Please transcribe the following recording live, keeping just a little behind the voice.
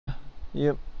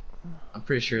Yep. I'm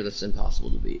pretty sure that's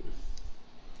impossible to beat.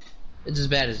 It's as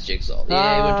bad as Jigsaw.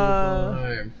 Yeah, he went to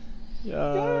the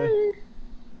farm. Yay. Yay!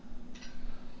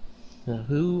 Now,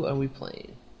 who are we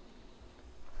playing?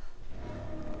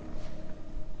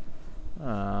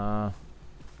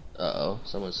 Uh-oh,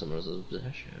 someone's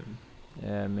possession.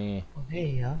 Yeah, me. Oh, hey,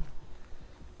 yeah.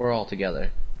 We're all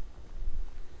together.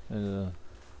 Uh,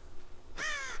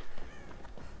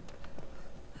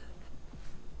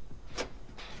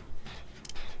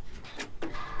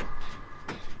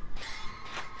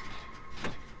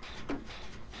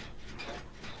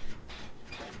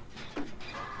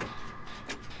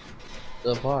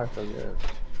 So far, so good.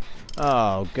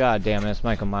 oh, god damn it, it's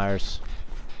Michael Myers.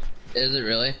 Is it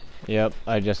really? Yep,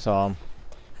 I just saw him.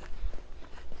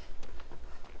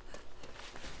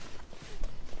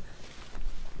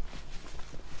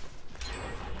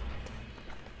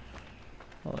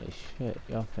 Holy shit,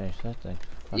 y'all finished that thing.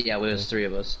 Yeah, it was 3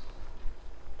 of us.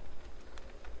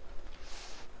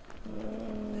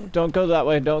 Don't go that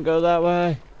way, don't go that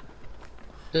way.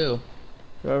 Who?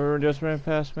 Whoever just ran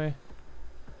past me.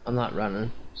 I'm not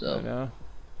running, so. I know.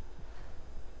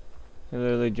 He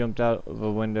literally jumped out of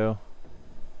a window.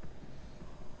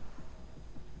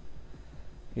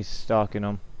 He's stalking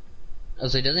him. I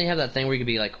was like, doesn't he have that thing where you can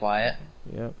be like quiet?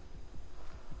 Yep.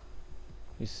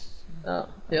 He's. Oh,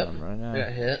 yep. Right now. I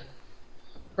got hit.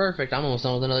 Perfect, I'm almost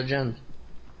done with another gen.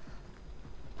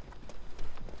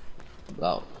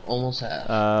 About almost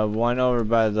half. One over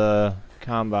by the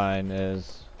combine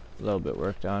is a little bit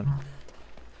worked on.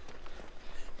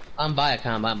 I'm by a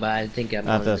combine, but I think I'm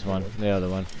Not this one, the other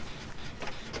one.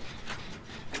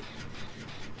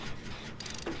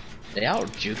 They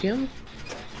out juke him?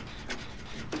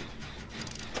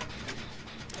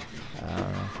 I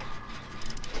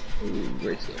don't know. Ooh,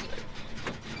 great skill check.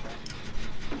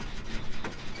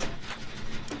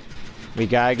 We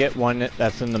gotta get one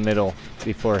that's in the middle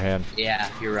beforehand. Yeah,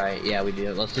 you're right. Yeah, we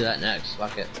do. Let's do that next.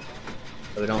 Fuck it.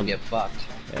 So we don't get fucked.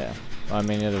 Yeah. Well, I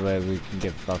mean, either way, we can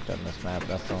get fucked on this map.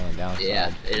 That's the only downside.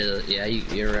 Yeah, it is. Yeah,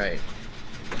 you're right.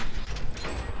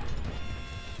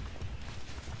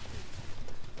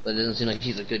 But it doesn't seem like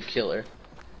he's a good killer.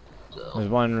 So There's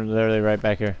one literally right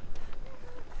back here.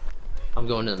 I'm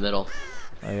going to the middle.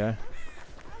 Oh, yeah?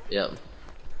 Yep.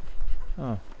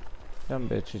 Oh. Dumb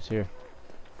bitch, it's here.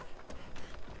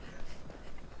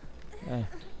 Hey.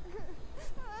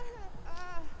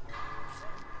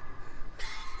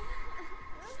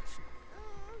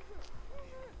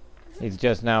 He's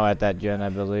just now at that gen, I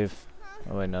believe.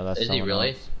 Oh wait, no, that's Is he someone really?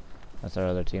 else. That's our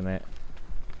other teammate.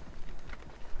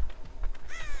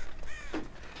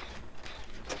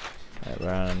 Alright,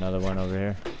 we're on another one over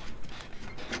here.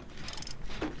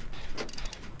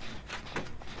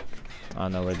 I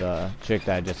don't know where the chick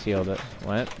that I just healed it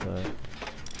went, but...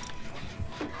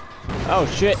 Oh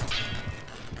shit!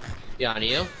 Yeah, on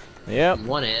you? Yep,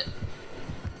 One hit.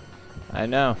 I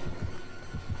know.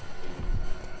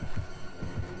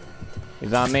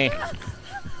 He's on me.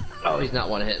 Oh, he's not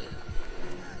one hit.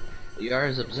 You are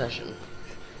his obsession.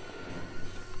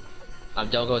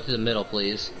 Don't go through the middle,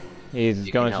 please. He's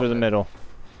You going can through the help it. middle.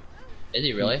 Is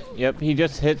he really? Yep, he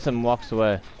just hits and walks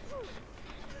away.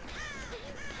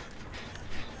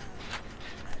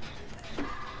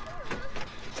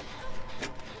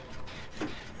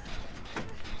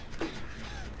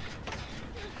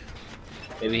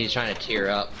 Maybe he's trying to tear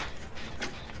up.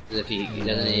 'Cause if he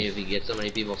doesn't, if he gets so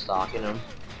many people stalking him.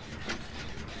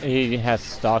 He has to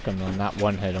stalk him though, not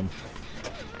one hit him.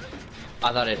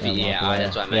 I thought if he, Yeah, yeah, walk away.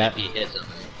 that's what I meant. If he hits him.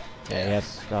 Yeah, he has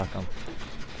to stalk him.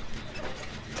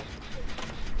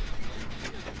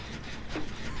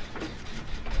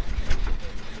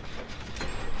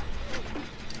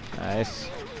 Nice.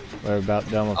 We're about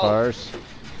done with Oh. ours.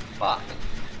 Fuck.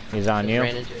 He's on Just you.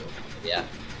 ran into him. Yeah.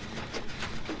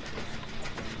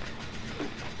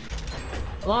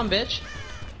 Come on, bitch.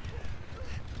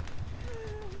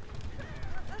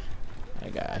 I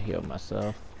gotta heal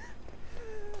myself.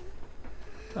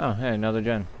 Oh, hey, another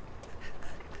gen.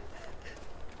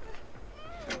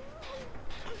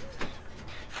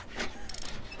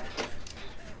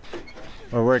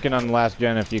 We're working on the last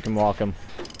gen if you can walk him.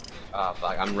 Oh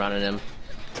fuck, I'm running him.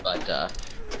 But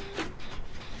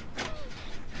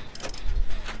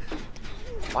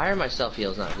why are my self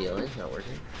heals not healing? Not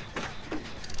working.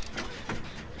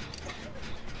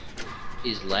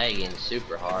 He's lagging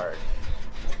super hard.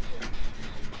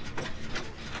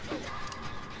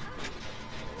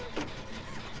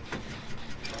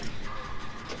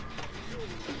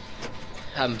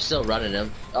 I'm still running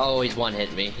him. Oh, he's one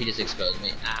hitting me. He just exposed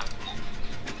me. Ah.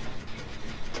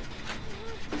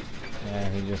 Yeah,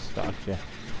 he just stalked you.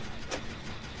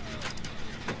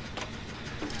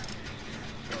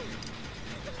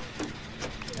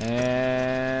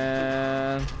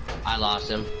 lost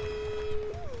him.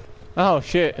 Oh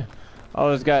shit! I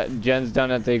always got gens done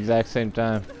at the exact same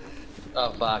time.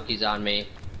 Oh fuck, he's on me.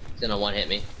 He's gonna one hit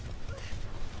me.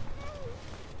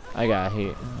 I got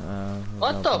hit.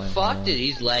 What the fuck, dude?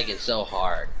 He's lagging so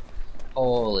hard.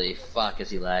 Holy fuck, is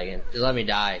he lagging? Just let me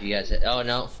die if you guys hit. Oh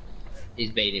no,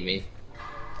 he's baiting me.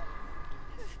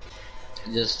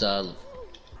 Just oh,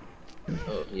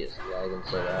 he is lagging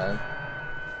so bad.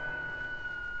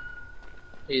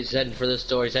 He's heading for this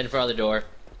door. He's heading for the other door.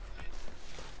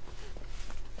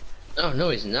 Oh no,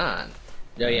 he's not.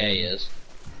 Oh yeah, he is.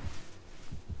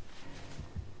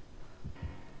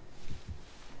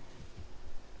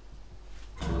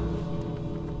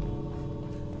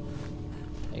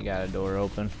 He got a door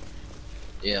open.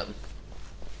 Yep.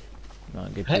 I'll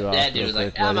get you off That dude was real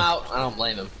like, quick, I'm buddy. out. I don't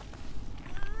blame him.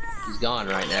 He's gone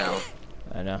right now.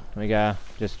 I know. We gotta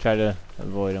just try to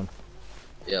avoid him.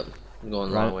 Yep. I'm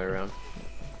going the Right. long way around.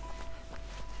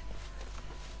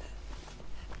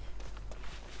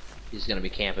 He's gonna be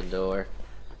camping door.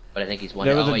 But I think he's one.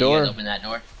 There was oh, a wait, door. you guys open that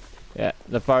door? Yeah,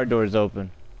 the far door's open.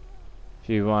 If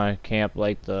you want to camp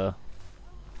like the...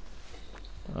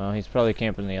 he's probably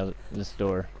camping this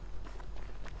door.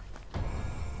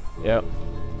 Yep.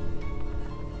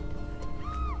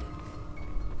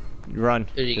 Run.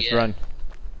 Who'd he Just get? run.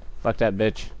 Fuck that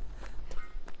bitch.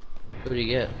 Who'd he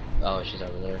get? Oh, she's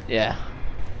over there. Yeah.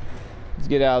 Let's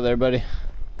get out of there, buddy.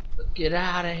 Get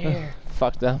out of here.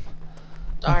 Fuck them.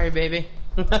 Sorry, baby.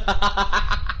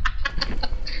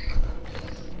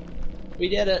 We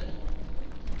did it.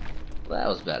 Well, that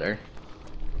was better.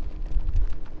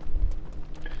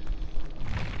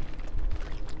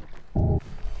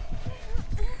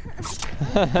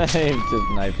 He's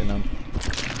just knifing him.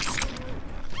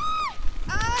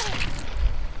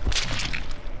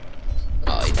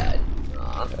 Oh, he died.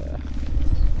 Aw.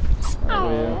 Oh,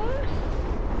 yeah.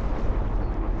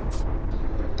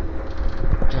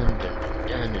 Dun, dun,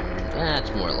 dun, dun. That's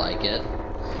more like it.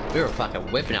 We were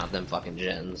fucking whipping out them fucking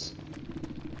gens.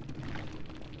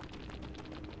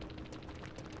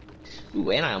 Ooh,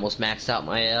 and I almost maxed out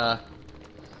my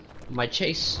my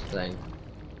chase thing.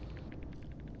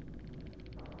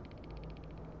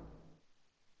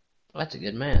 That's a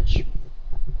good match.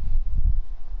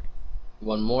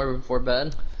 One more before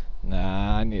bed?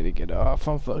 Nah, I need to get off.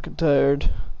 I'm fucking tired.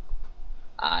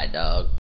 Aye, dog.